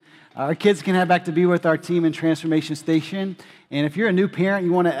Our kids can head back to be with our team in Transformation Station. And if you're a new parent,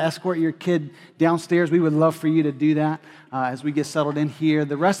 you want to escort your kid downstairs, we would love for you to do that as we get settled in here.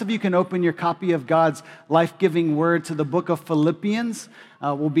 The rest of you can open your copy of God's life-giving word to the book of Philippians.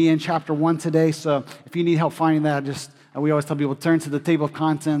 We'll be in chapter 1 today, so if you need help finding that, we always tell people, turn to the table of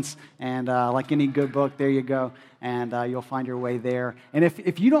contents, and like any good book, there you go, and you'll find your way there. And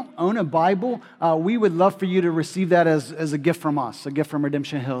if you don't own a Bible, we would love for you to receive that as a gift from us, a gift from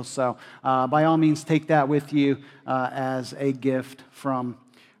Redemption Hills. So by all means, take that with you as a gift from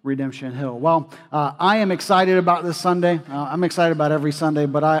Redemption Hill. Well, I am excited about this Sunday. I'm excited about every Sunday,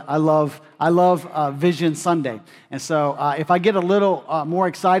 but I love Vision Sunday. And so if I get a little more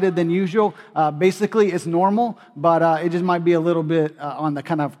excited than usual, basically it's normal, but it just might be a little bit on the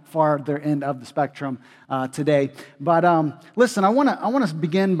kind of farther end of the spectrum today. But listen, I want to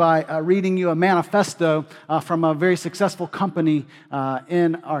begin by reading you a manifesto from a very successful company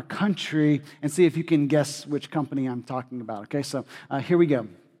in our country, and see if you can guess which company I'm talking about. Okay, so here we go.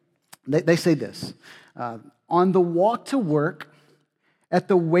 They say this, on the walk to work, at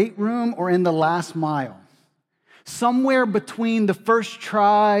the weight room, or in the last mile, somewhere between the first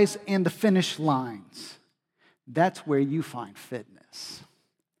tries and the finish lines, that's where you find fitness.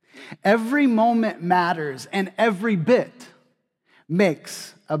 Every moment matters, and every bit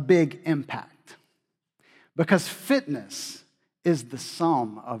makes a big impact, because fitness is the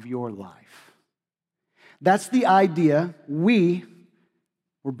sum of your life. That's the idea we're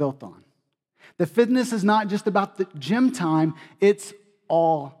built on. The fitness is not just about the gym time, it's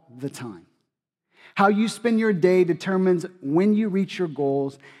all the time. How you spend your day determines when you reach your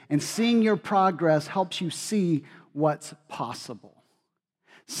goals, and seeing your progress helps you see what's possible.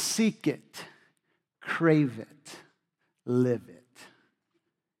 Seek it, crave it, live it.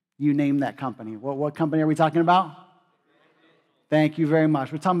 You name that company. What company are we talking about? Thank you very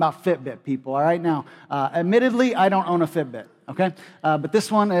much. We're talking about Fitbit, people. All right, now, admittedly, I don't own a Fitbit, okay? But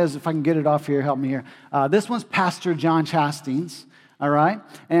this one is, if I can get it off here, help me here. This one's Pastor John Chastain's, all right?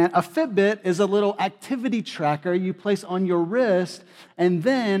 And a Fitbit is a little activity tracker you place on your wrist, and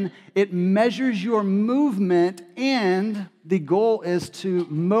then it measures your movement, and the goal is to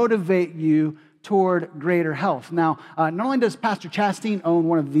motivate you toward greater health. Now, not only does Pastor Chastain own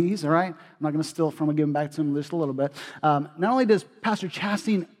one of these, all right? I'm not going to steal it from him, give him back to him just a little bit. Not only does Pastor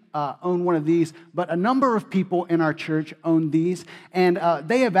Chastain own one of these, but a number of people in our church own these, and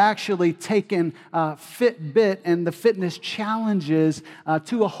they have actually taken Fitbit and the fitness challenges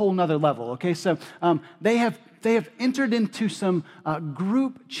to a whole nother level, okay? So they have entered into some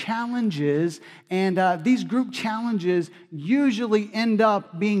group challenges, and these group challenges usually end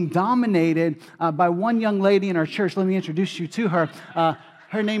up being dominated by one young lady in our church. Let me introduce you to her.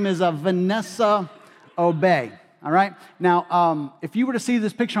 Her name is Vanessa Obey. All right? Now, if you were to see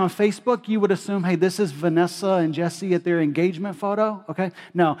this picture on Facebook, you would assume, hey, this is Vanessa and Jesse at their engagement photo, okay?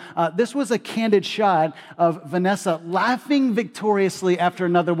 No, this was a candid shot of Vanessa laughing victoriously after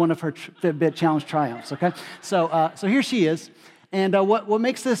another one of her Fitbit challenge triumphs, okay? So here she is. And what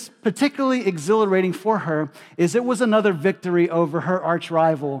makes this particularly exhilarating for her is it was another victory over her arch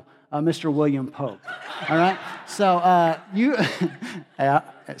rival, Mr. William Pope, all right? So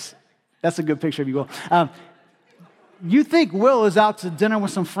that's a good picture, if you will. You think Will is out to dinner with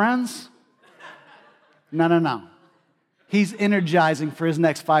some friends? No. He's energizing for his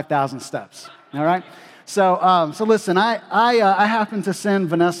next 5,000 steps, all right? So listen, I happened to send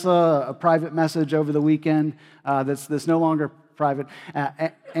Vanessa a private message over the weekend that's no longer private,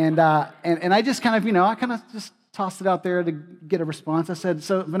 and I just kind of, just tossed it out there to get a response. I said,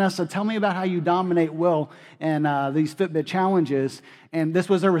 so Vanessa, tell me about how you dominate Will in these Fitbit challenges, and this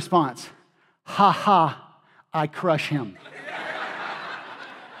was her response. Ha ha. I crush him.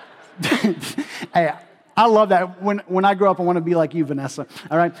 Hey, I love that. When I grow up, I want to be like you, Vanessa.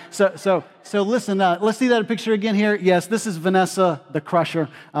 All right. So listen. Let's see that picture again here. Yes, this is Vanessa, the crusher.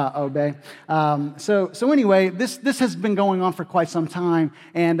 Obey. So anyway, this has been going on for quite some time,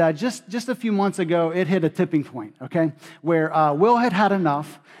 and just a few months ago, it hit a tipping point. Okay, where Will had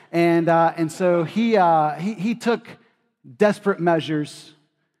enough, and so he took desperate measures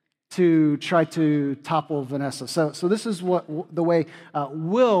to try to topple Vanessa. So this is the way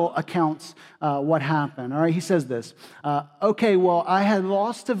Will accounts what happened. All right, he says this. Okay, well, I had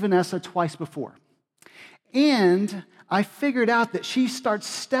lost to Vanessa twice before. And I figured out that she starts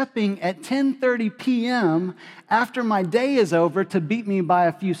stepping at 10:30 p.m. after my day is over to beat me by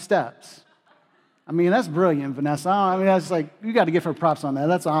a few steps. I mean, that's brilliant, Vanessa. I mean, that's like, you got to give her props on that.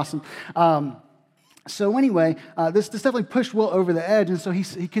 That's awesome. So anyway, this definitely pushed Will over the edge, and so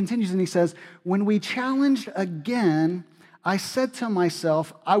he continues and he says, when we challenged again, I said to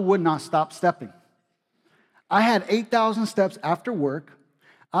myself, I would not stop stepping. I had 8,000 steps after work.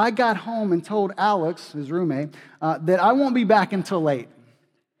 I got home and told Alex, his roommate, that I won't be back until late.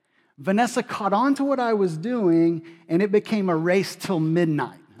 Vanessa caught on to what I was doing, and it became a race till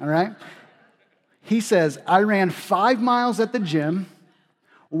midnight, all right? He says, I ran 5 miles at the gym,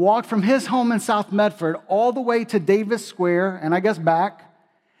 walked from his home in South Medford all the way to Davis Square, and I guess back,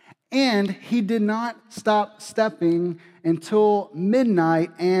 and he did not stop stepping until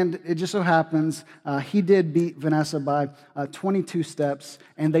midnight, and it just so happens he did beat Vanessa by 22 steps,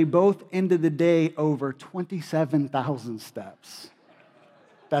 and they both ended the day over 27,000 steps.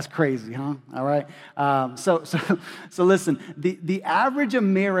 That's crazy, huh? All right. So listen. The average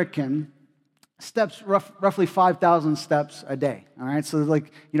American steps roughly 5,000 steps a day. All right. So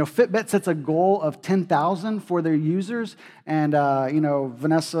Fitbit sets a goal of 10,000 for their users, and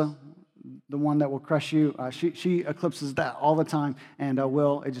Vanessa, the one that will crush you, she eclipses that all the time. And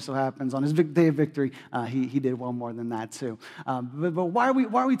Will, it just so happens on his day of victory, he did well more than that too. But why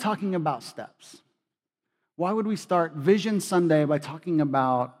are we talking about steps? Why would we start Vision Sunday by talking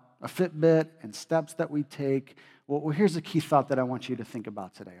about a Fitbit and steps that we take? Well, here's a key thought that I want you to think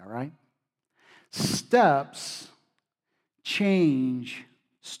about today, all right? Steps change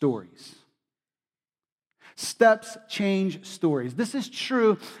stories. Steps change stories. This is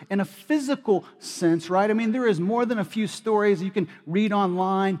true in a physical sense, right? I mean, there is more than a few stories you can read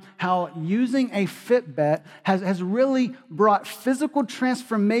online how using a Fitbit has really brought physical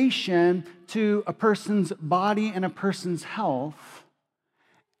transformation to a person's body and a person's health.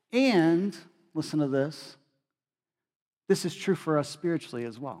 And, listen to this, this is true for us spiritually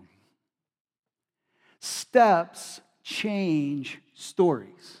as well. Steps change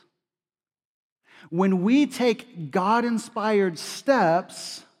stories. When we take God-inspired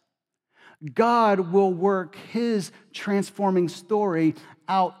steps, God will work His transforming story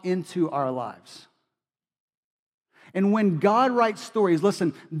out into our lives. And when God writes stories,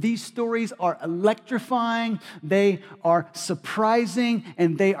 listen, these stories are electrifying, they are surprising,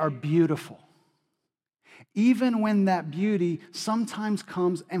 and they are beautiful. Even when that beauty sometimes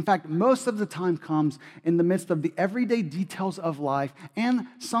comes, in fact, most of the time comes in the midst of the everyday details of life, and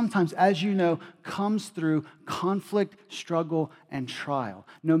sometimes, as you know, comes through conflict, struggle, and trial.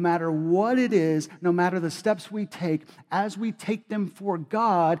 No matter what it is, no matter the steps we take, as we take them for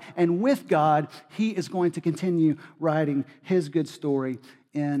God and with God, He is going to continue writing His good story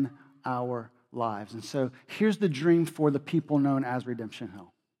in our lives. And so here's the dream for the people known as Redemption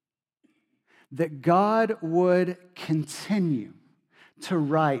Hill. That God would continue to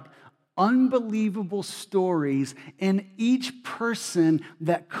write unbelievable stories in each person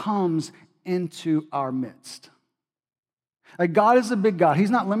that comes into our midst. Like, God is a big God. He's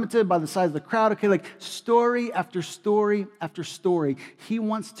not limited by the size of the crowd. Okay, like story after story after story. He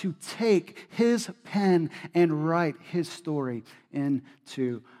wants to take His pen and write His story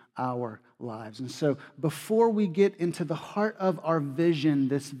into our lives. And so before we get into the heart of our vision,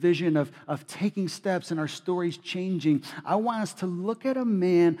 this vision of taking steps and our stories changing, I want us to look at a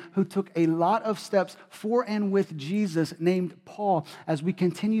man who took a lot of steps for and with Jesus named Paul as we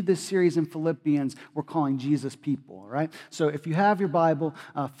continue this series in Philippians we're calling Jesus People, all right? So if you have your Bible,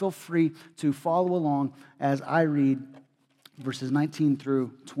 feel free to follow along as I read verses 19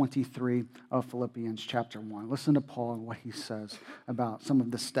 through 23 of Philippians chapter 1. Listen to Paul and what he says about some of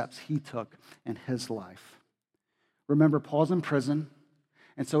the steps he took in his life. Remember, Paul's in prison,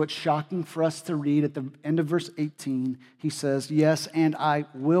 and so it's shocking for us to read at the end of verse 18, he says, "Yes, and I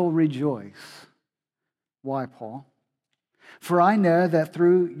will rejoice." Why, Paul? "For I know that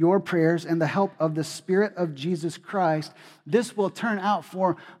through your prayers and the help of the Spirit of Jesus Christ, this will turn out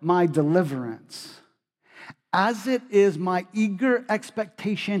for my deliverance. As it is my eager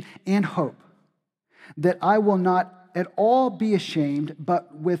expectation and hope that I will not at all be ashamed,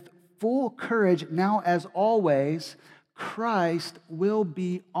 but with full courage now as always, Christ will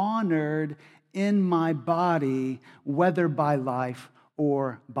be honored in my body, whether by life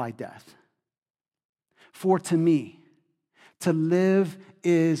or by death. For to me, to live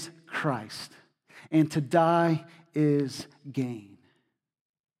is Christ, and to die is gain.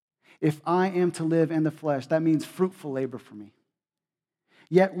 If I am to live in the flesh, that means fruitful labor for me.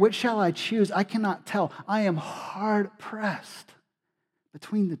 Yet which shall I choose? I cannot tell. I am hard pressed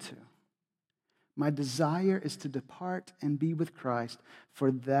between the two. My desire is to depart and be with Christ,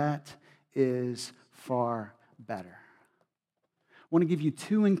 for that is far better." want to give you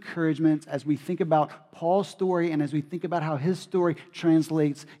two encouragements as we think about Paul's story and as we think about how his story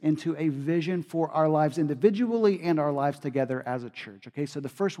translates into a vision for our lives individually and our lives together as a church. Okay, so the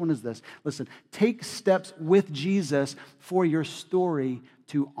first one is this. Listen, take steps with Jesus for your story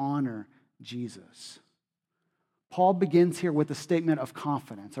to honor Jesus. Paul begins here with a statement of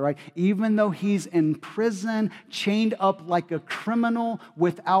confidence, all right? Even though he's in prison, chained up like a criminal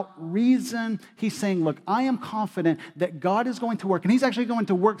without reason, he's saying, look, I am confident that God is going to work, and he's actually going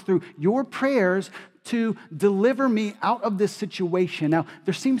to work through your prayers to deliver me out of this situation. Now,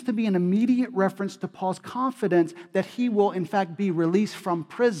 there seems to be an immediate reference to Paul's confidence that he will, in fact, be released from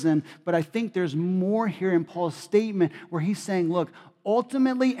prison, but I think there's more here in Paul's statement where he's saying, look,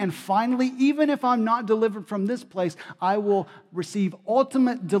 ultimately and finally, even if I'm not delivered from this place, I will receive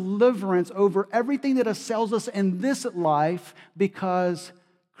ultimate deliverance over everything that assails us in this life because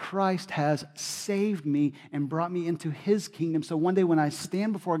Christ has saved me and brought me into his kingdom. So one day when I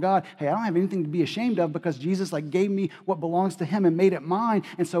stand before God, hey, I don't have anything to be ashamed of because Jesus gave me what belongs to him and made it mine.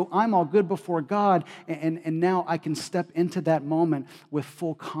 And so I'm all good before God. And now I can step into that moment with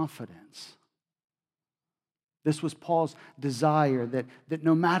full confidence. This was Paul's desire that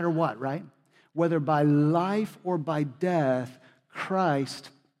no matter what, right? Whether by life or by death, Christ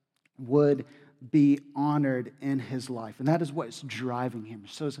would be honored in his life. And that is what's driving him.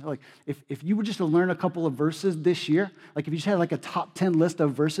 So it's like, if you were just to learn a couple of verses this year, like if you just had like a top 10 list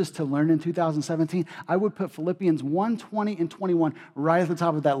of verses to learn in 2017, I would put Philippians 1, 20, and 21 right at the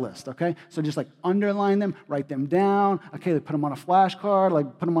top of that list, okay? So just like underline them, write them down, okay? Put them on a flashcard,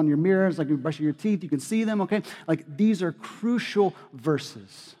 like put them on your mirrors, like you're brushing your teeth, you can see them, okay? Like these are crucial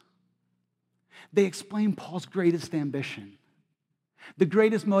verses. They explain Paul's greatest ambition. The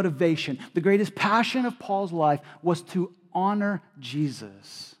greatest motivation, the greatest passion of Paul's life was to honor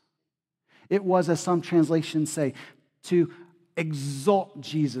Jesus. It was, as some translations say, to exalt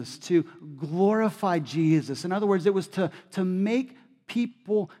Jesus, to glorify Jesus. In other words, it was to make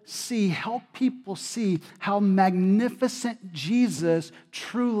people see, help people see how magnificent Jesus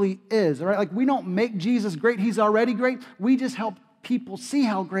truly is. All right? Like we don't make Jesus great, he's already great. We just help people see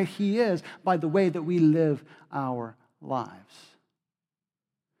how great he is by the way that we live our lives.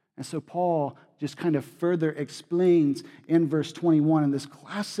 And so Paul just kind of further explains in verse 21 in this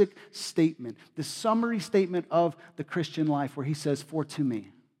classic statement, this summary statement of the Christian life where he says, for to me,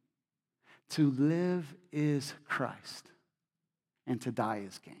 to live is Christ and to die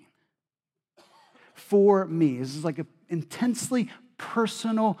is gain. For me, this is like an intensely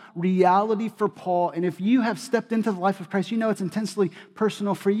personal reality for Paul. And if you have stepped into the life of Christ, you know it's intensely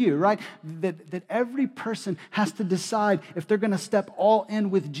personal for you, right? That every person has to decide if they're going to step all in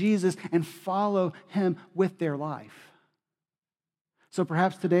with Jesus and follow him with their life. So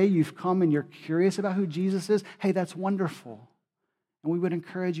perhaps today you've come and you're curious about who Jesus is. Hey, that's wonderful. And we would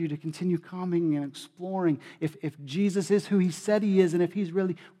encourage you to continue coming and exploring if Jesus is who he said he is and if he's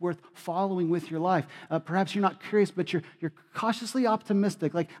really worth following with your life. Perhaps you're not curious, but you're cautiously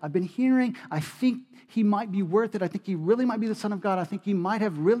optimistic. Like, I've been hearing, I think he might be worth it. I think he really might be the Son of God. I think he might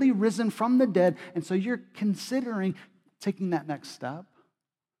have really risen from the dead. And so you're considering taking that next step.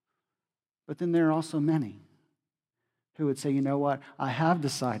 But then there are also many who would say, you know what? I have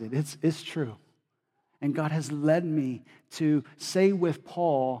decided. It's true. And God has led me to say with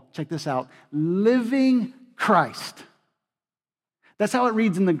Paul, check this out, living Christ. That's how it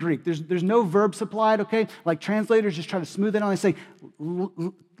reads in the Greek. There's no verb supplied, okay? Like translators just try to smooth it on. They say,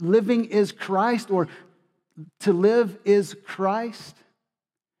 living is Christ, or to live is Christ.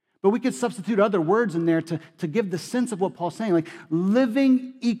 But we could substitute other words in there to give the sense of what Paul's saying. Like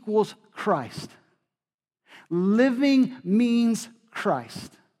living equals Christ. Living means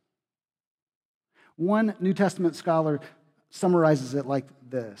Christ. One New Testament scholar summarizes it like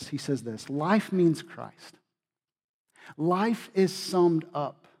this. He says this, life means Christ. Life is summed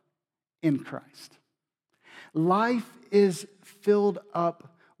up in Christ. Life is filled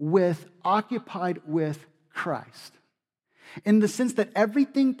up with, occupied with Christ. In the sense that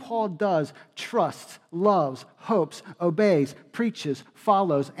everything Paul does, trusts, loves, hopes, obeys, preaches,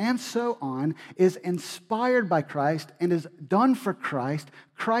 follows, and so on, is inspired by Christ and is done for Christ.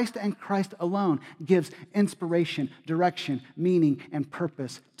 Christ and Christ alone gives inspiration, direction, meaning, and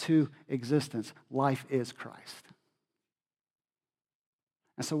purpose to existence. Life is Christ.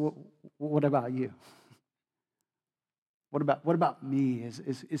 And so what about you? What about me?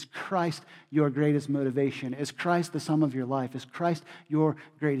 Is Christ your greatest motivation? Is Christ the sum of your life? Is Christ your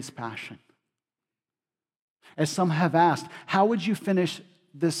greatest passion? As some have asked, how would you finish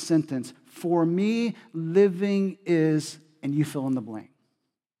this sentence? For me, living is, and you fill in the blank.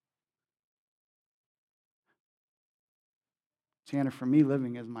 Chandler, for me,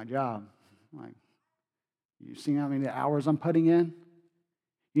 living is my job. Like, you see how many hours I'm putting in?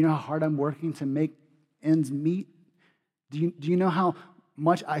 You know how hard I'm working to make ends meet? Do you know how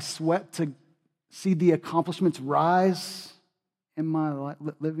much I sweat to see the accomplishments rise in my life?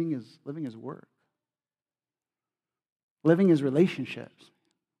 Living is work. Living is relationships.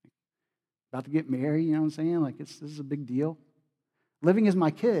 About to get married, you know what I'm saying? Like, this is a big deal. Living is my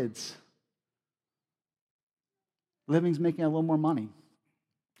kids. Living's making a little more money.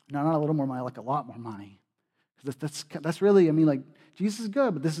 No, not a little more money, like a lot more money. Because that's really, I mean, like, Jesus is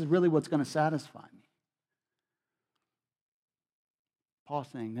good, but this is really what's going to satisfy me. Paul's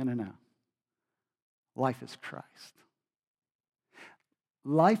saying, no. Life is Christ.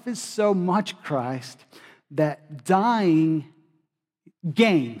 Life is so much Christ that dying,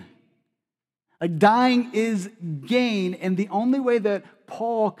 gain. Like, dying is gain, and the only way that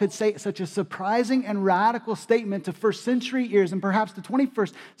Paul could say such a surprising and radical statement to first century ears and perhaps the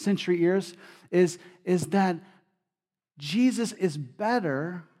 21st century ears is that Jesus is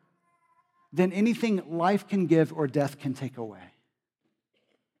better than anything life can give or death can take away.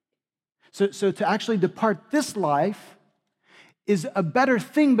 So to actually depart this life is a better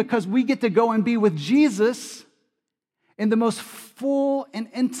thing because we get to go and be with Jesus in the most full and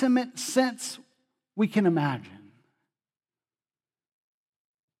intimate sense we can imagine.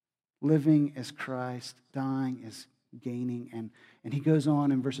 Living is Christ, dying is gaining. And he goes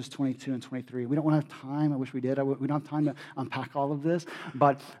on in verses 22 and 23. We don't want to have time. I wish we did. We don't have time to unpack all of this.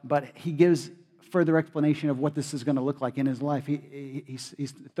 But he gives further explanation of what this is going to look like in his life.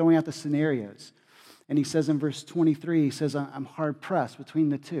 He's throwing out the scenarios. And he says in verse 23, he says, I'm hard-pressed between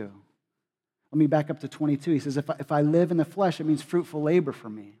the two. Let me back up to 22. He says, if I live in the flesh, it means fruitful labor for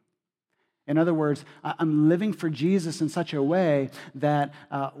me. In other words, I'm living for Jesus in such a way that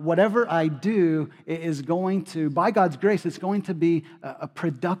whatever I do is going to, by God's grace, it's going to be a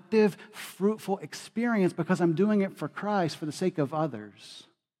productive, fruitful experience because I'm doing it for Christ for the sake of others.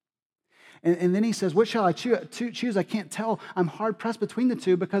 And then he says, what shall I choose? I can't tell. I'm hard-pressed between the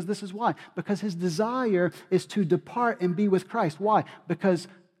two because this is why. Because his desire is to depart and be with Christ. Why? Because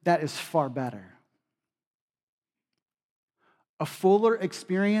that is far better. A fuller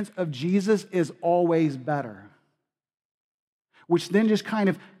experience of Jesus is always better. Which then just kind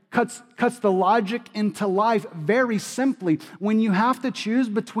of cuts the logic into life very simply. When you have to choose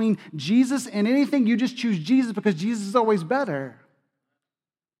between Jesus and anything, you just choose Jesus because Jesus is always better.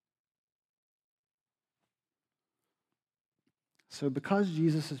 So because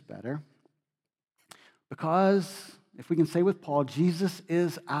Jesus is better, because, if we can say with Paul, Jesus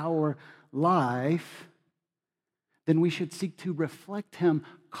is our life, then we should seek to reflect him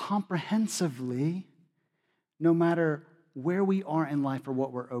comprehensively no matter where we are in life or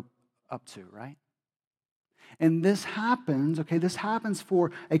what we're up to, right? And this happens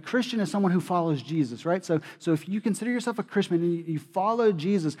for a Christian as someone who follows Jesus, right? So if you consider yourself a Christian and you follow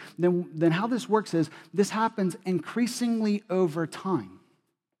Jesus, then how this works is this happens increasingly over time.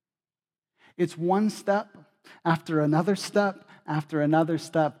 It's one step after another step, after another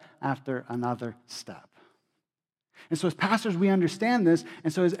step, after another step. And so as pastors, we understand this.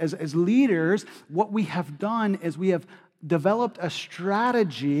 And so as leaders, what we have done is we have developed a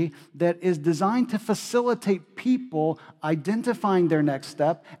strategy that is designed to facilitate people identifying their next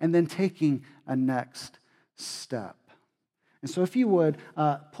step and then taking a next step. And so if you would,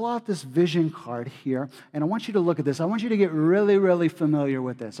 pull out this vision card here, and I want you to look at this. I want you to get really, really familiar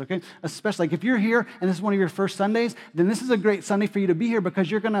with this, okay? Especially, like if you're here and this is one of your first Sundays, then this is a great Sunday for you to be here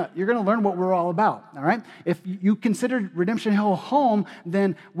because you're gonna learn what we're all about, all right? If you consider Redemption Hill home,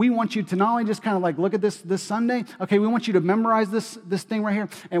 then we want you to not only just kind of like look at this Sunday, okay, we want you to memorize this thing right here,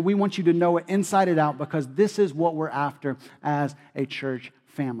 and we want you to know it inside and out because this is what we're after as a church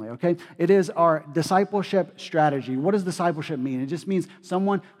family, okay? It is our discipleship strategy. What does discipleship mean? It just means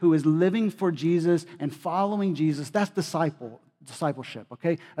someone who is living for Jesus and following Jesus. That's discipleship,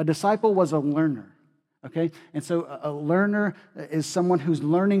 okay? A disciple was a learner, okay? And so a learner is someone who's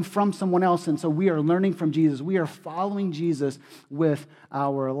learning from someone else, and so we are learning from Jesus. We are following Jesus with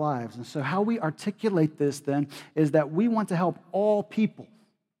our lives. And so how we articulate this then is that we want to help all people.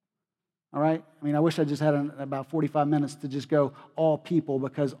 All right? I mean, I wish I just had about 45 minutes to just go all people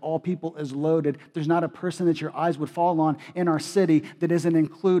because all people is loaded. There's not a person that your eyes would fall on in our city that isn't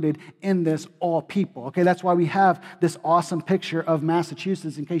included in this all people. Okay, that's why we have this awesome picture of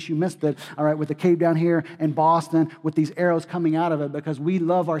Massachusetts in case you missed it, all right, with the cave down here in Boston with these arrows coming out of it because we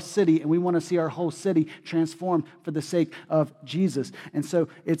love our city and we want to see our whole city transformed for the sake of Jesus. And so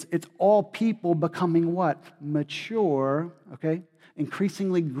it's all people becoming what? Mature, okay?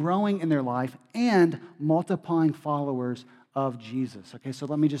 Increasingly growing in their life and multiplying followers of Jesus. Okay, so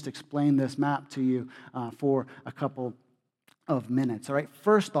let me just explain this map to you for a couple of minutes. All right,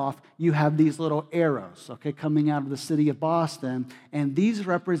 first off, you have these little arrows, okay, coming out of the city of Boston, and these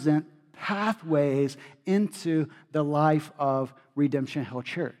represent pathways into the life of Redemption Hill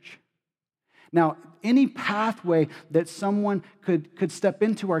Church. Now, any pathway that someone could step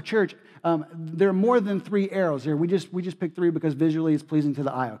into our church, there are more than 3 arrows here. We just picked 3 because visually it's pleasing to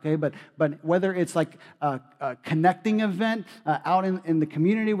the eye, okay? But whether it's like a connecting event out in the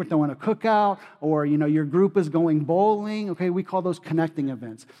community, we're throwing a cookout, or your group is going bowling, okay? We call those connecting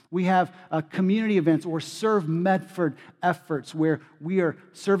events. We have community events or Serve Medford efforts where we are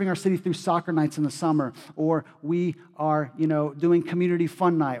serving our city through soccer nights in the summer, or we are doing community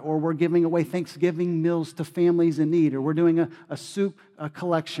fun night, or we're giving away Thanksgiving meals to families in need, or we're doing a soup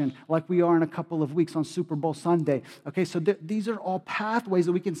collection like we are in a couple of weeks on Super Bowl Sunday. Okay, so these are all pathways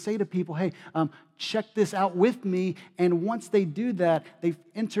that we can say to people, hey, check this out with me. And once they do that, they've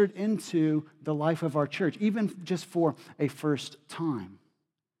entered into the life of our church, even just for a first time.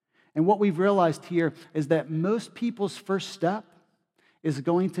 And what we've realized here is that most people's first step is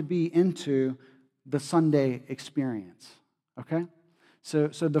going to be into the Sunday experience, okay? So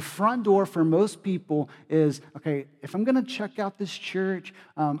the front door for most people is, okay, if I'm going to check out this church,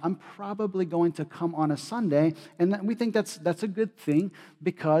 I'm probably going to come on a Sunday. And we think that's a good thing,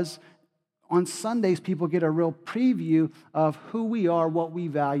 because on Sundays, people get a real preview of who we are, what we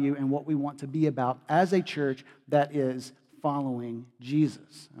value, and what we want to be about as a church that is following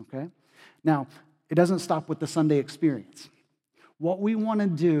Jesus, okay? Now, it doesn't stop with the Sunday experience. What we want to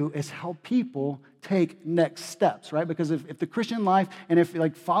do is help people take next steps, right? Because if the Christian life and if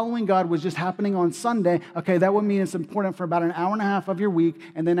following God was just happening on Sunday, okay, that would mean it's important for about an hour and a half of your week,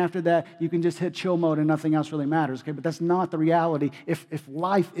 and then after that, you can just hit chill mode and nothing else really matters, okay? But that's not the reality if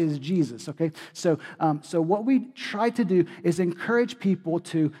life is Jesus, okay? So what we try to do is encourage people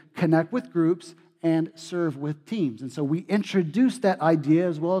to connect with groups and serve with teams. And so we introduced that idea,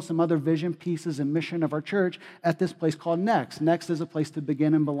 as well as some other vision pieces and mission of our church, at this place called Next. Next is a place to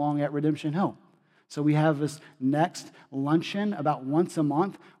begin and belong at Redemption Hill. So we have this Next luncheon about once a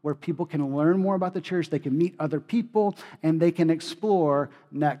month where people can learn more about the church, they can meet other people, and they can explore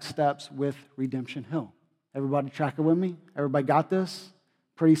next steps with Redemption Hill. Everybody tracking with me? Everybody got this?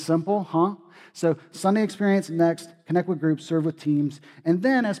 Pretty simple, huh? So Sunday experience, Next, connect with groups, serve with teams. And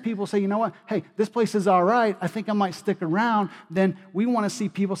then as people say, you know what, hey, this place is all right, I think I might stick around, then we want to see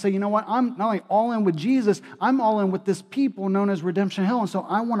people say, you know what, I'm not only all in with Jesus, I'm all in with this people known as Redemption Hill. And so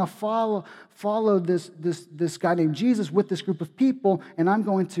I want to follow this guy named Jesus with this group of people, and I'm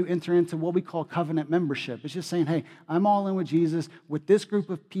going to enter into what we call covenant membership. It's just saying, hey, I'm all in with Jesus with this group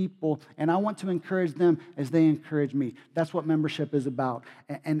of people, and I want to encourage them as they encourage me. That's what membership is about.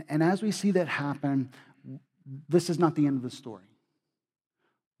 And as we see that happen, this is not the end of the story.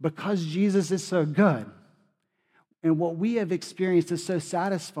 Because Jesus is so good, and what we have experienced is so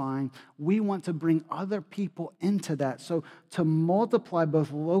satisfying, we want to bring other people into that. So to multiply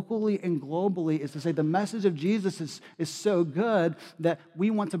both locally and globally is to say the message of Jesus is so good that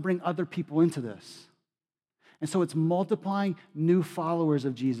we want to bring other people into this. And so it's multiplying new followers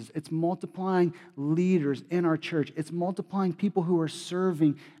of Jesus. It's multiplying leaders in our church. It's multiplying people who are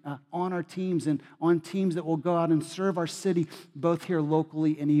serving on our teams and on teams that will go out and serve our city, both here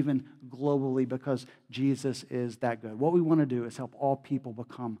locally and even globally, because Jesus is that good. What we want to do is help all people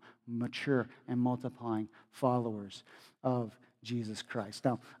become mature and multiplying followers of Jesus Christ.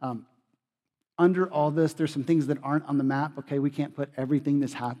 Now, under all this, there's some things that aren't on the map, okay? We can't put everything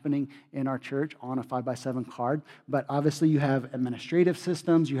that's happening in our church on a 5x7 card, but obviously you have administrative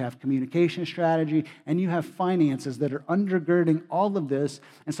systems, you have communication strategy, and you have finances that are undergirding all of this.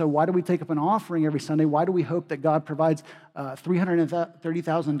 And so why do we take up an offering every Sunday? Why do we hope that God provides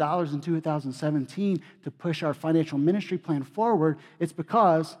 $330,000 in 2017 to push our financial ministry plan forward? It's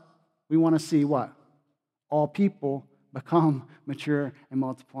because we want to see what? All people become mature and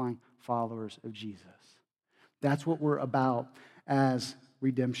multiplying followers of Jesus. That's what we're about as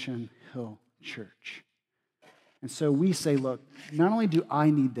Redemption Hill Church. And so we say, look, not only do I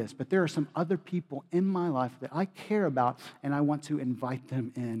need this, but there are some other people in my life that I care about, and I want to invite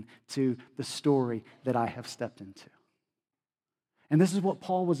them in to the story that I have stepped into. And this is what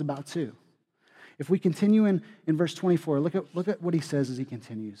Paul was about too. If we continue in verse 24, look at what he says as he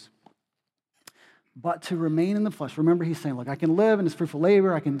continues. But to remain in the flesh. Remember, he's saying, look, I can live and it's fruitful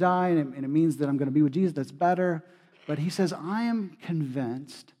labor, I can die, and it means that I'm going to be with Jesus, that's better. But he says, I am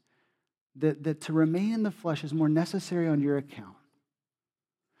convinced that to remain in the flesh is more necessary on your account.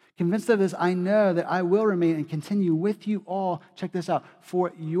 Convinced of this, I know that I will remain and continue with you all, check this out,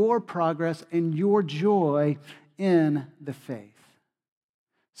 for your progress and your joy in the faith,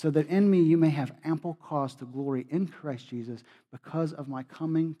 so that in me you may have ample cause to glory in Christ Jesus because of my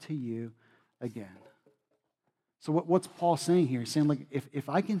coming to you again. So what's Paul saying here? He's saying, like, if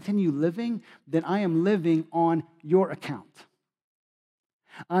I continue living, then I am living on your account.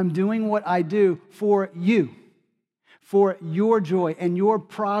 I'm doing what I do for you, for your joy and your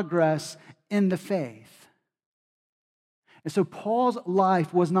progress in the faith. And so Paul's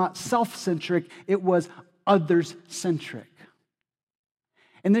life was not self-centric, it was others-centric.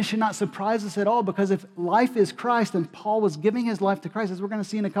 And this should not surprise us at all, because if life is Christ and Paul was giving his life to Christ, as we're going to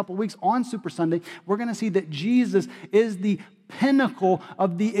see in a couple of weeks on Super Sunday, we're going to see that Jesus is the pinnacle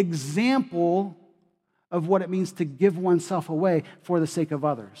of the example of what it means to give oneself away for the sake of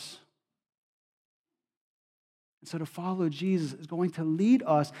others. And so to follow Jesus is going to lead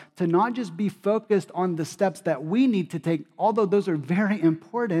us to not just be focused on the steps that we need to take, although those are very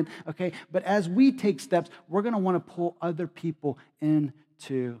important, okay? But as we take steps, we're going to want to pull other people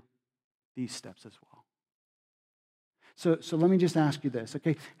into these steps as well. So let me just ask you this,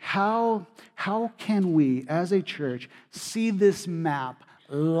 okay? How can we, as a church, see this map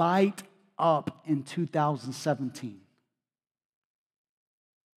light up in 2017?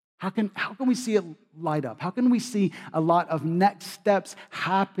 How can we see it light up? How can we see a lot of next steps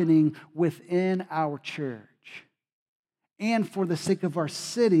happening within our church? And for the sake of our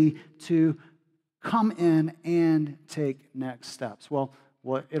city to come in and take next steps? Well,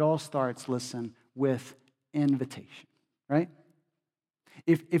 it all starts, listen, with invitation, right?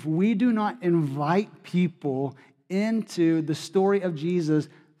 If we do not invite people into the story of Jesus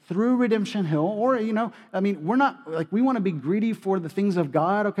through Redemption Hill, or, we're not, we want to be greedy for the things of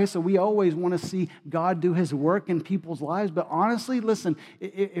God, okay? So we always want to see God do his work in people's lives. But honestly, listen,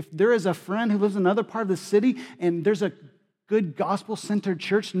 if there is a friend who lives in another part of the city and there's a good gospel-centered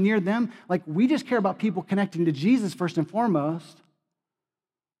church near them, we just care about people connecting to Jesus first and foremost.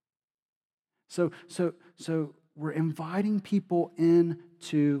 So we're inviting people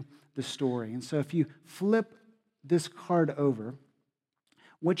into the story. And so if you flip this card over,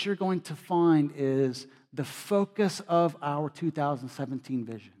 what you're going to find is the focus of our 2017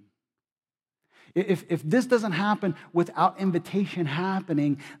 vision. If this doesn't happen without invitation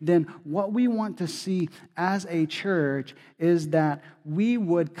happening, then what we want to see as a church is that we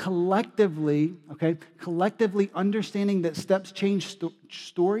would collectively understanding that steps change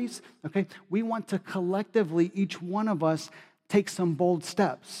stories, okay? We want to collectively, each one of us, take some bold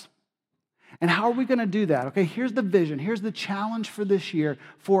steps. And how are we going to do that? Okay, here's the vision. Here's the challenge for this year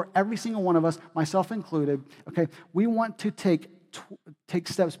for every single one of us, myself included. Okay, we want to take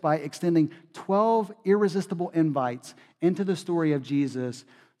steps by extending 12 irresistible invites into the story of Jesus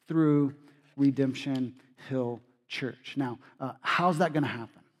through Redemption Hill Church. Now, how's that going to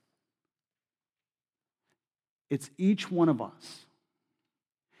happen? It's each one of us.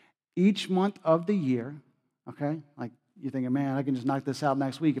 Each month of the year, okay, you're thinking, man, I can just knock this out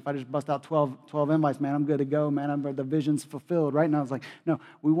next week. If I just bust out 12 invites, man, I'm good to go, man. The vision's fulfilled, right? Now it's no,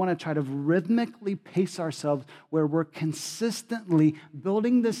 we want to try to rhythmically pace ourselves where we're consistently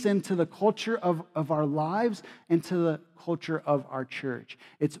building this into the culture of our lives, into the culture of our church.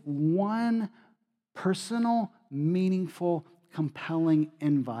 It's one personal, meaningful, compelling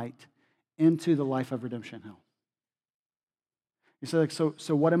invite into the life of Redemption Hill. You say,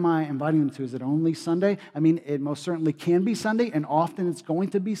 so what am I inviting them to? Is it only Sunday? It most certainly can be Sunday, and often it's going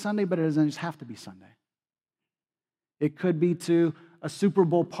to be Sunday, but it doesn't just have to be Sunday. It could be to a Super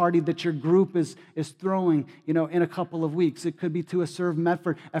Bowl party that your group is throwing, in a couple of weeks. It could be to a Serve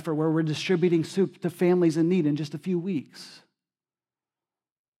Medford effort where we're distributing soup to families in need in just a few weeks.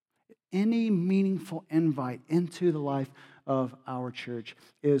 Any meaningful invite into the life of our church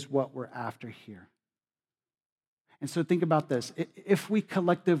is what we're after here. And so think about this. If we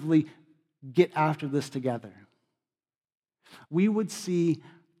collectively get after this together, we would see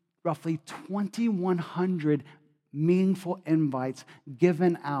roughly 2,100 meaningful invites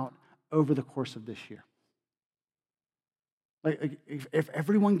given out over the course of this year. If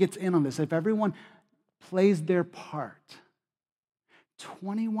everyone gets in on this, if everyone plays their part,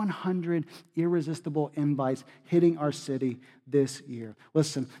 2,100 irresistible invites hitting our city this year.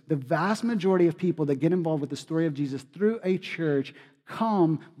 Listen, the vast majority of people that get involved with the story of Jesus through a church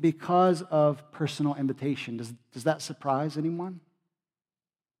come because of personal invitation. Does that surprise anyone?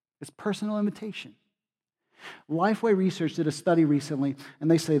 It's personal invitation. Lifeway Research did a study recently, and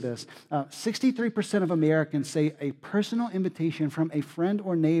they say this. 63% of Americans say a personal invitation from a friend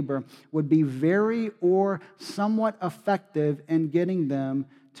or neighbor would be very or somewhat effective in getting them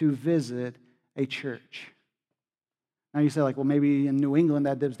to visit a church. Now you say, well, maybe in New England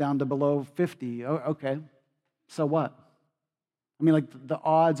that dips down to below 50. Oh, okay. So what? I mean, like, the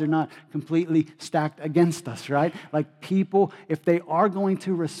odds are not completely stacked against us, right? Like, people, if they are going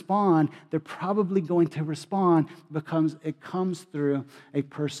to respond, they're probably going to respond because it comes through a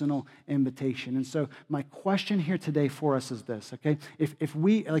personal invitation. And so my question here today for us is this, okay? If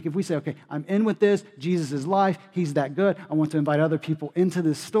we say, okay, I'm in with this, Jesus is life, he's that good, I want to invite other people into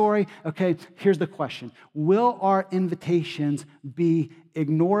this story, okay, here's the question. Will our invitations be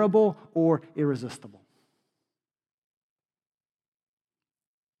ignorable or irresistible?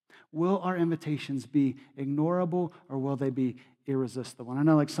 Will our invitations be ignorable or will they be irresistible? And I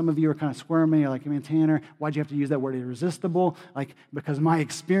know like some of you are kind of squirming. You're like, man, Tanner, why'd you have to use that word irresistible? Like, because my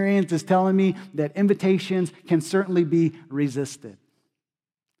experience is telling me that invitations can certainly be resisted.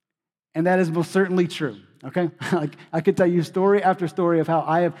 And that is most certainly true, okay? Like, I could tell you story after story of how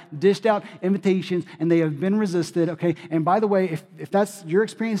I have dished out invitations and they have been resisted, okay? And by the way, if that's your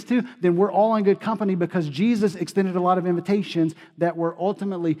experience too, then we're all in good company because Jesus extended a lot of invitations that were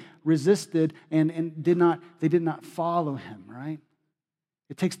ultimately resisted and they did not follow him, right?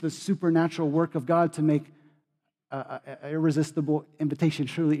 It takes the supernatural work of God to make a irresistible invitation,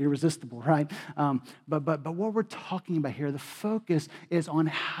 truly irresistible, right? But what we're talking about here, the focus is on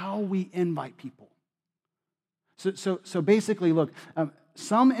how we invite people. So basically, look,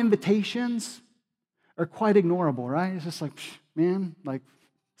 some invitations are quite ignorable, right? It's just like, man, like,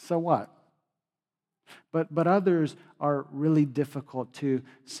 so what? But others are really difficult to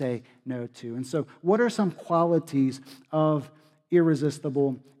say no to. And so what are some qualities of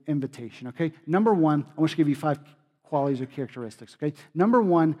irresistible invitation, okay? Number one, I want to give you 5 qualities or characteristics, okay? Number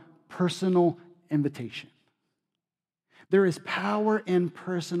one, personal invitation. There is power in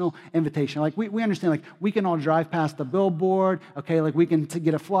personal invitation. Like, we understand, like, we can all drive past the billboard, okay? Like, we can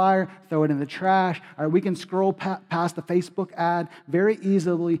get a flyer, throw it in the trash, or we can scroll past the Facebook ad very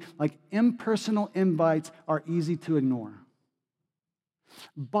easily. Like, impersonal invites are easy to ignore.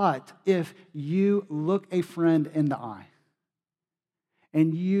 But if you look a friend in the eye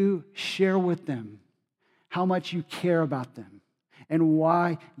and you share with them how much you care about them and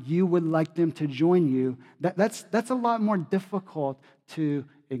why you would like them to join you, that's a lot more difficult to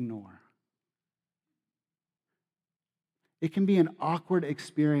ignore. It can be an awkward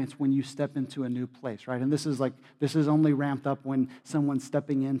experience when you step into a new place, right? And this is only ramped up when someone's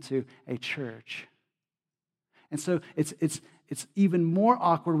stepping into a church. And so it's even more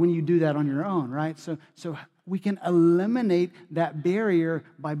awkward when you do that on your own, right? So we can eliminate that barrier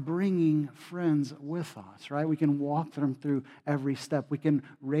by bringing friends with us, right? We can walk them through every step. We can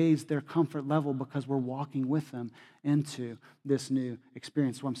raise their comfort level because we're walking with them into this new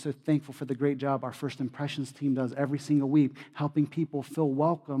experience. So I'm so thankful for the great job our First Impressions team does every single week, helping people feel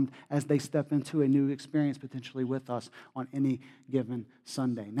welcomed as they step into a new experience potentially with us on any given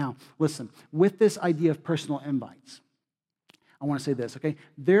Sunday. Now, listen, with this idea of personal invites, I want to say this, okay?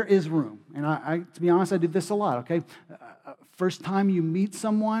 There is room, and I to be honest, I do this a lot, okay? First time you meet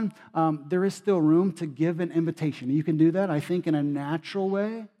someone, there is still room to give an invitation. You can do that, I think, in a natural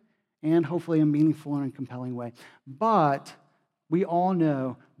way and hopefully a meaningful and a compelling way. But we all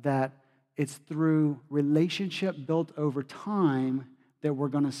know that it's through relationship built over time that we're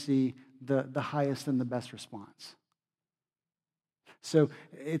going to see the highest and the best response. So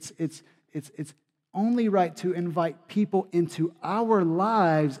it's only right to invite people into our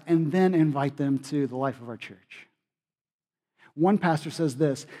lives and then invite them to the life of our church. One pastor says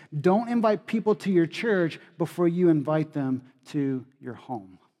this: don't invite people to your church before you invite them to your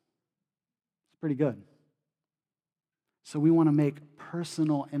home. It's pretty good. So we want to make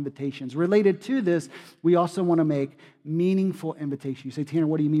personal invitations. Related to this, we also want to make meaningful invitations. You say, Tanner,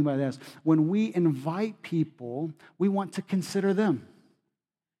 what do you mean by this? When we invite people, we want to consider them.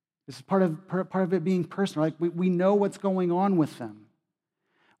 This is part of it being personal. Like we know what's going on with them.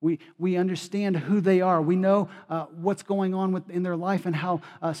 We understand who they are. We know what's going on in their life and how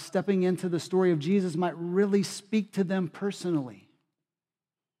stepping into the story of Jesus might really speak to them personally.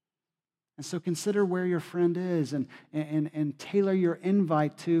 And so consider where your friend is and tailor your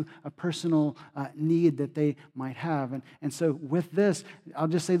invite to a personal need that they might have. And so with this, I'll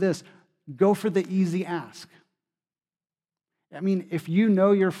just say this: go for the easy ask. I mean, if you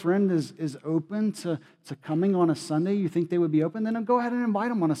know your friend is open to coming on a Sunday, you think they would be open, then go ahead and invite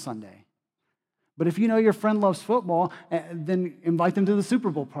them on a Sunday. But if you know your friend loves football, then invite them to the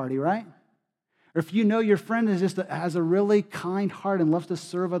Super Bowl party, right? Or if you know your friend has a really kind heart and loves to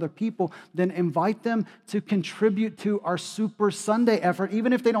serve other people, then invite them to contribute to our Super Sunday effort,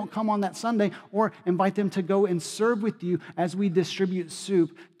 even if they don't come on that Sunday, or invite them to go and serve with you as we distribute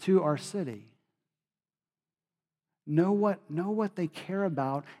soup to our city. Know what they care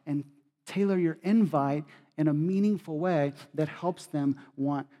about and tailor your invite in a meaningful way that helps them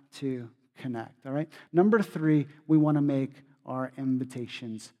want to connect, all right? Number 3, we want to make our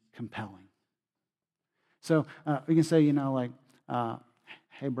invitations compelling. So we can say,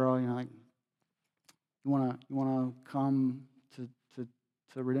 hey, bro, like, you wanna come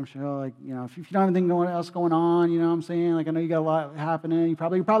to Redemption Hill? Like, if you don't have anything else going on, you know what I'm saying? Like, I know you got a lot happening. You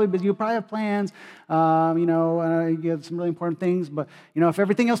probably have plans. You get some really important things. But if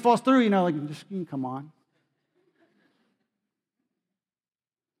everything else falls through, just you can come on.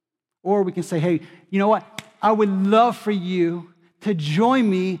 Or we can say, hey, you know what? I would love for you to join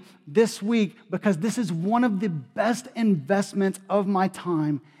me this week because this is one of the best investments of my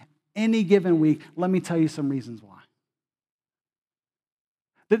time any given week. Let me tell you some reasons why.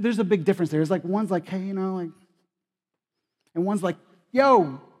 There's a big difference there. It's like one's like, hey, and one's like,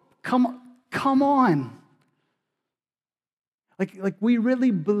 yo, come on. Like we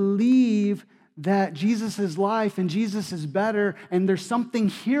really believe that Jesus is life and Jesus is better and there's something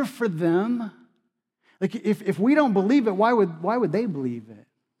here for them. Like if we don't believe it, why would they believe it?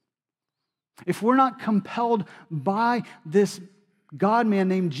 If we're not compelled by this God-man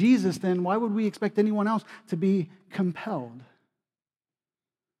named Jesus, then why would we expect anyone else to be compelled?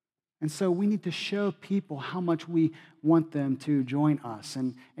 And so we need to show people how much we want them to join us.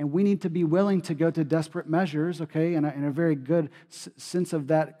 And we need to be willing to go to desperate measures, okay, in a very good sense of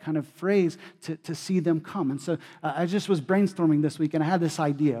that kind of phrase, to see them come. And so I just was brainstorming this week, and I had this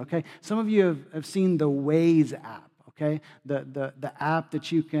idea, okay? Some of you have seen the Waze app. Okay, the app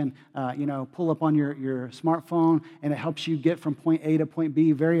that you can pull up on your smartphone, and it helps you get from point A to point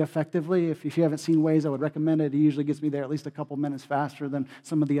B very effectively. If you haven't seen Waze, I would recommend it. It usually gets me there at least a couple minutes faster than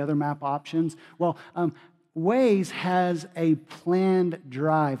some of the other map options. Well, Waze has a planned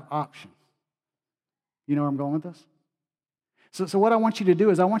drive option. You know where I'm going with this? So what I want you to do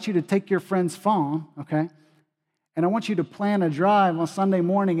is I want you to take your friend's phone, okay? And I want you to plan a drive on Sunday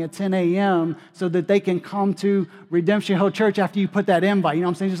morning at 10 a.m. so that they can come to Redemption Hill Church after you put that invite. You know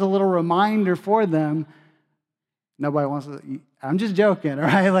what I'm saying? Just a little reminder for them. Nobody wants to, I'm just joking, all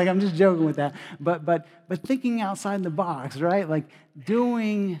right? Like, I'm just joking with that. But thinking outside the box, right? Like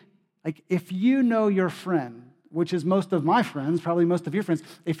if you know your friend, which is most of my friends, probably most of your friends,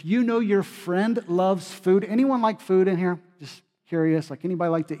 if you know your friend loves food, anyone like food in here? Just curious, like anybody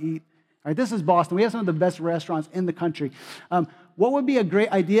like to eat? All right, this is Boston. We have some of the best restaurants in the country. What would be a great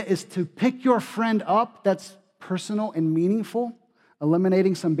idea is to pick your friend up that's personal and meaningful,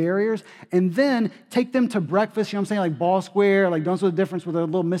 eliminating some barriers, and then take them to breakfast, you know what I'm saying, like Ball Square, like Don't Know the Difference with a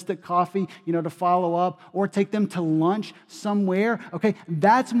little Mystic coffee, to follow up, or take them to lunch somewhere, okay?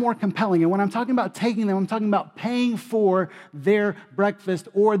 That's more compelling. And when I'm talking about taking them, I'm talking about paying for their breakfast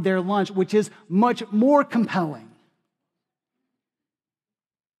or their lunch, which is much more compelling.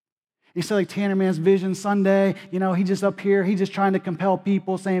 You say like Tanner Man's Vision Sunday, he just up here, he's just trying to compel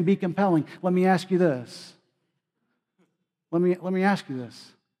people, saying, be compelling. Let me ask you this. Let me ask you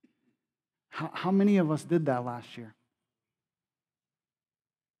this. How many of us did that last year?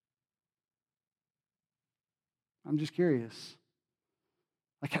 I'm just curious.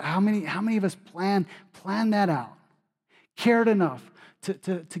 Like how many of us planned that out, cared enough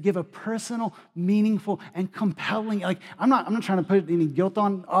to give a personal, meaningful, and compelling, like, I'm not trying to put any guilt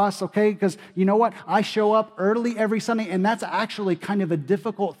on us, okay? Because you know what? I show up early every Sunday, and that's actually kind of a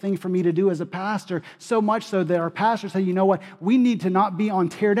difficult thing for me to do as a pastor, so much so that our pastors say, you know what? We need to not be on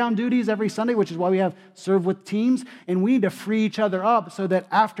teardown duties every Sunday, which is why we have serve with teams, and we need to free each other up so that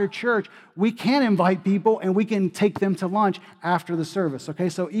after church, we can invite people and we can take them to lunch after the service, okay?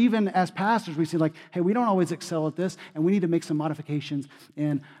 So even as pastors, we see like, hey, we don't always excel at this, and we need to make some modifications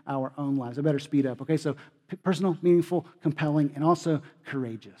in our own lives. I better speed up, okay? So personal, meaningful, compelling, and also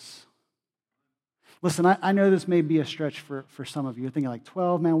courageous. Listen, I know this may be a stretch for some of you. You're thinking like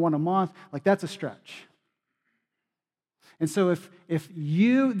 12, man, one a month. Like, that's a stretch. And so if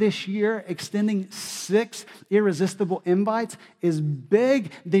you this year extending 6 irresistible invites is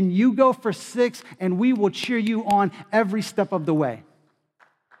big, then you go for 6, and we will cheer you on every step of the way.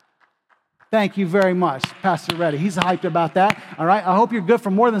 Thank you very much, Pastor Reddy. He's hyped about that. All right. I hope you're good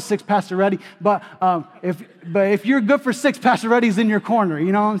for more than 6, Pastor Reddy. But if you're good for 6, Pastor Reddy's in your corner.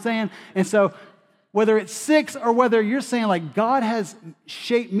 You know what I'm saying? And so whether it's 6 or whether you're saying like God has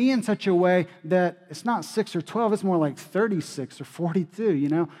shaped me in such a way that it's not 6 or 12, it's more like 36 or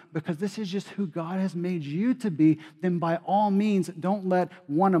 42, because this is just who God has made you to be, then by all means, don't let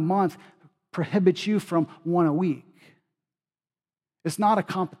one a month prohibit you from one a week. It's not a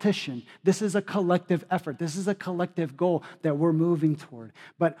competition. This is a collective effort. This is a collective goal that we're moving toward.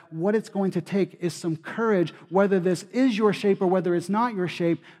 But what it's going to take is some courage, whether this is your shape or whether it's not your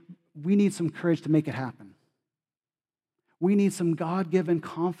shape. We need some courage to make it happen. We need some God-given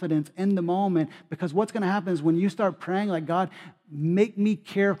confidence in the moment, because what's going to happen is when you start praying like, God, make me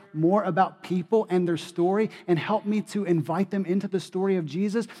care more about people and their story and help me to invite them into the story of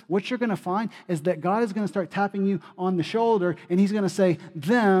Jesus, what you're going to find is that God is going to start tapping you on the shoulder and he's going to say,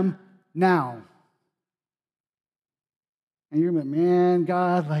 them now. And you're going to be, man,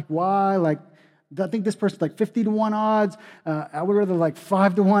 God, like, why? Like, I think this person's like 50 to 1 odds. I would rather like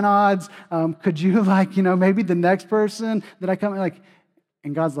 5 to 1 odds. Could you maybe the next person that I come like,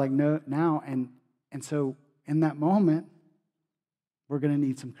 and God's like, no, now. And so in that moment, we're going to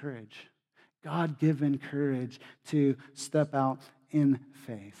need some courage. God-given courage to step out in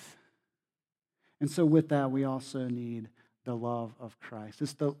faith. And so with that, we also need the love of Christ.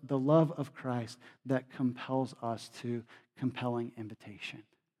 It's the love of Christ that compels us to compelling invitation.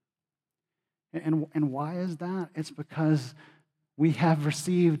 And why is that? It's because we have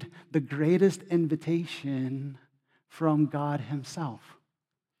received the greatest invitation from God himself.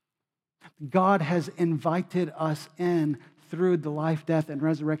 God has invited us in through the life, death, and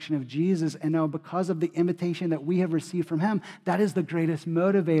resurrection of Jesus. And now because of the invitation that we have received from him, that is the greatest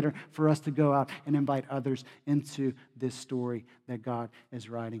motivator for us to go out and invite others into this story that God is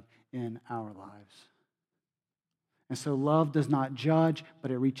writing in our lives. And so love does not judge, but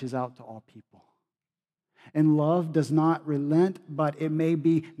it reaches out to all people. And love does not relent, but it may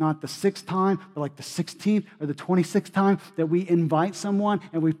be not the 6th time, but like the 16th or the 26th time that we invite someone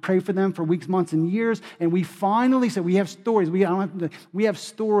and we pray for them for weeks, months, and years. And we finally say, we have stories. We have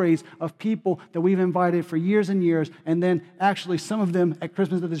stories of people that we've invited for years and years. And then actually some of them at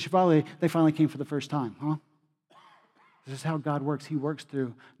Christmas at the Chevalier, they finally came for the first time, huh? This is how God works. He works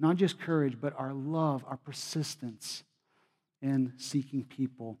through not just courage, but our love, our persistence in seeking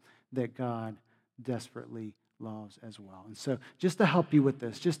people that God desperately loves as well. And so just to help you with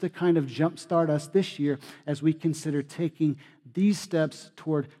this, just to kind of jumpstart us this year as we consider taking these steps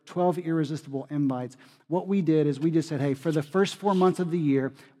toward 12 irresistible invites, what we did is we just said, hey, for the first 4 months of the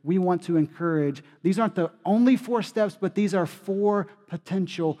year, we want to encourage, these aren't the only 4 steps, but these are 4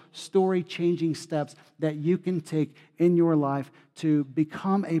 potential story-changing steps that you can take in your life to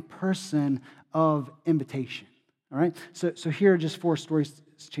become a person of invitation. All right? So here are just 4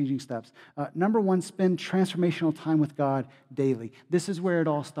 story-changing steps. Number 1, spend transformational time with God daily. This is where it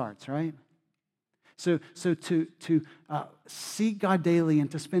all starts, right? So to seek God daily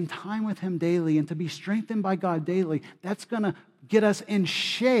and to spend time with him daily and to be strengthened by God daily, that's going to get us in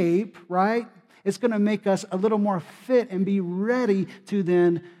shape, right? It's going to make us a little more fit and be ready to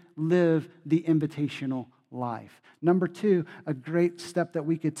then live the invitational life. Number 2, a great step that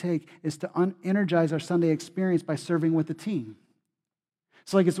we could take is to energize our Sunday experience by serving with the team.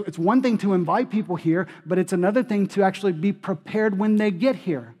 So it's one thing to invite people here, but it's another thing to actually be prepared when they get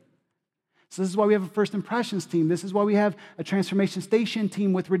here. So this is why we have a First Impressions team. This is why we have a Transformation Station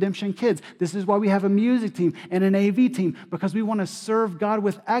team with Redemption Kids. This is why we have a music team and an AV team, because we want to serve God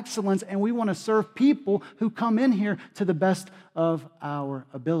with excellence and we want to serve people who come in here to the best of our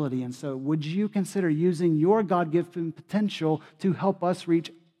ability. And so would you consider using your God-given potential to help us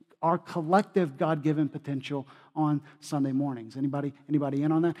reach our collective God-given potential on Sunday mornings? Anybody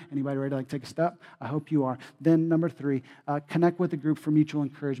in on that? Anybody ready to take a step? I hope you are. Then number 3, connect with a group for mutual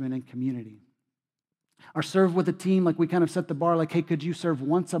encouragement and community. Or serve with a team, like we kind of set the bar, like, hey, could you serve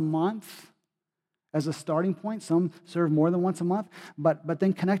once a month as a starting point? Some serve more than once a month. But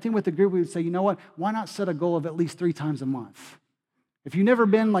then connecting with the group, we would say, you know what? Why not set a goal of at least 3 times a month? If you've never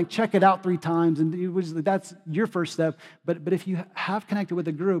been, like, check it out 3 times, and that's your first step. But if you have connected with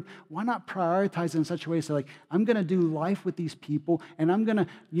a group, why not prioritize it in such a way so, like, I'm going to do life with these people, and I'm going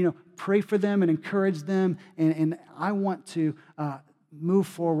to, pray for them and encourage them, and I want to move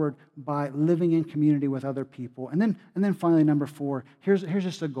forward by living in community with other people. And then finally, number 4, here's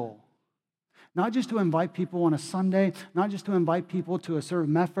just a goal. Not just to invite people on a Sunday, not just to invite people to a Serve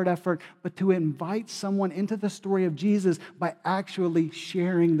Medford effort, but to invite someone into the story of Jesus by actually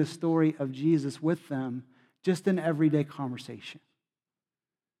sharing the story of Jesus with them, just in everyday conversation.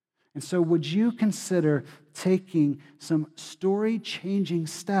 And so would you consider taking some story-changing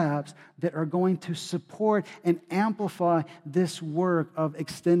steps that are going to support and amplify this work of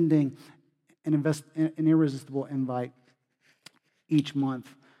extending an irresistible invite each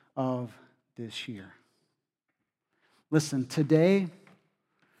month of this year? Listen, today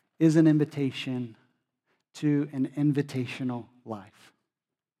is an invitation to an invitational life.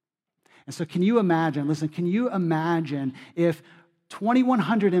 And so can you imagine if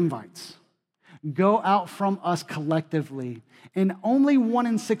 2,100 invites go out from us collectively and only 1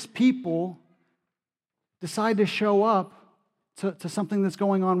 in 6 people decide to show up to something that's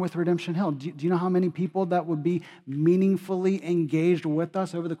going on with Redemption Hill. Do you know how many people that would be meaningfully engaged with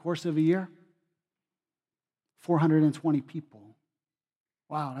us over the course of a year? 420 people.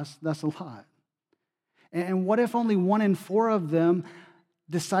 Wow, that's a lot. And what if only 1 in 4 of them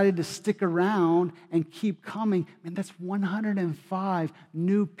decided to stick around and keep coming? Man, that's 105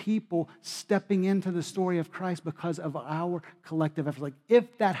 new people stepping into the story of Christ because of our collective effort. Like,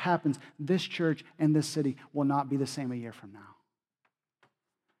 if that happens, this church and this city will not be the same a year from now.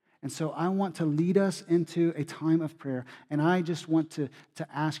 And so I want to lead us into a time of prayer, and I just want to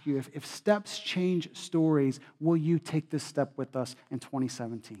ask you, if steps change stories, will you take this step with us in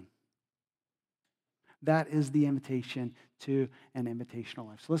 2017? That is the invitation to an invitational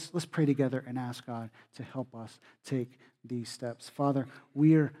life. So let's pray together and ask God to help us take these steps. Father,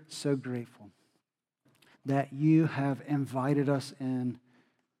 we are so grateful that you have invited us in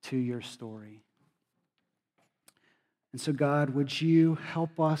to your story. And so, God, would you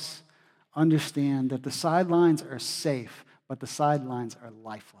help us understand that the sidelines are safe, but the sidelines are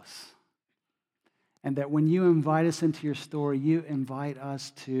lifeless. And that when you invite us into your story, you invite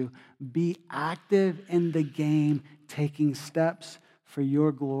us to be active in the game, taking steps for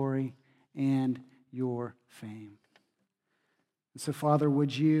your glory and your fame. And so, Father,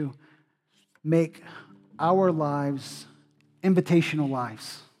 would you make our lives invitational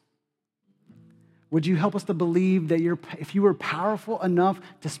lives? Would you help us to believe that if you were powerful enough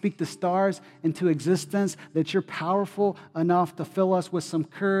to speak the stars into existence, that you're powerful enough to fill us with some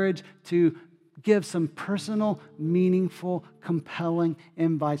courage to give some personal, meaningful, compelling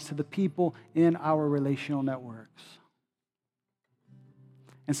invites to the people in our relational networks.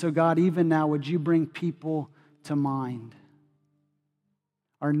 And so, God, even now, would you bring people to mind?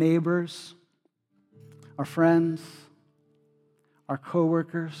 Our neighbors, our friends, our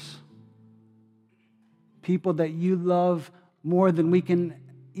coworkers, people that you love more than we can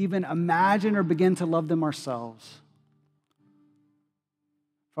even imagine or begin to love them ourselves.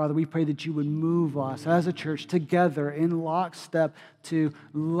 Father, we pray that you would move us as a church together in lockstep to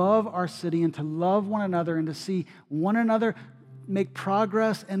love our city and to love one another and to see one another make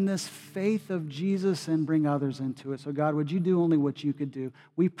progress in this faith of Jesus and bring others into it. So God, would you do only what you could do?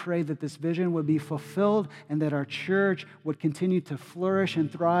 We pray that this vision would be fulfilled and that our church would continue to flourish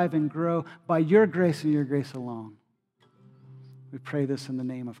and thrive and grow by your grace and your grace alone. We pray this in the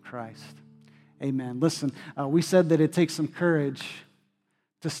name of Christ. Amen. Listen, we said that it takes some courage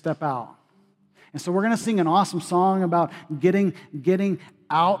to step out. And so we're going to sing an awesome song about getting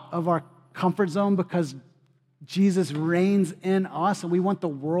out of our comfort zone because Jesus reigns in us, and we want the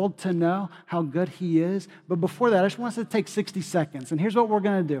world to know how good he is. But before that, I just want us to take 60 seconds. And here's what we're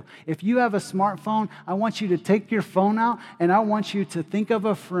going to do. If you have a smartphone, I want you to take your phone out, and I want you to think of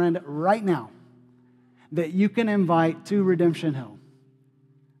a friend right now that you can invite to Redemption Hill.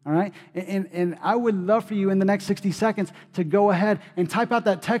 All right? And I would love for you in the next 60 seconds to go ahead and type out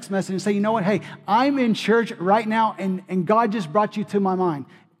that text message and say, you know what? Hey, I'm in church right now, and God just brought you to my mind.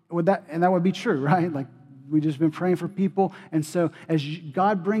 That would be true, right? Like, we've just been praying for people. And so as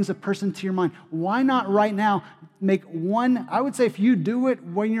God brings a person to your mind, why not right now make one? I would say if you do it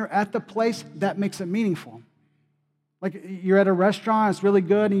when you're at the place, that makes it meaningful. Like you're at a restaurant, it's really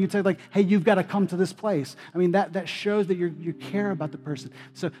good, and you say like, hey, you've got to come to this place. I mean, that shows that you care about the person.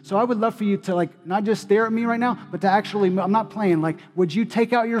 So I would love for you to like not just stare at me right now, but to actually, I'm not playing, like, would you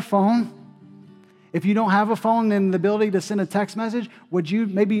take out your phone? If you don't have a phone and the ability to send a text message, would you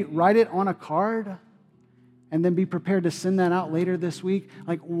maybe write it on a card? And then be prepared to send that out later this week.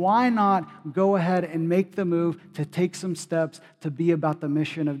 Like, why not go ahead and make the move to take some steps to be about the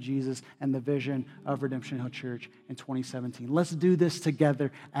mission of Jesus and the vision of Redemption Hill Church in 2017? Let's do this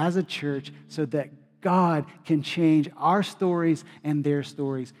together as a church so that God can change our stories and their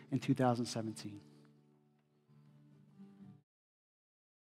stories in 2017.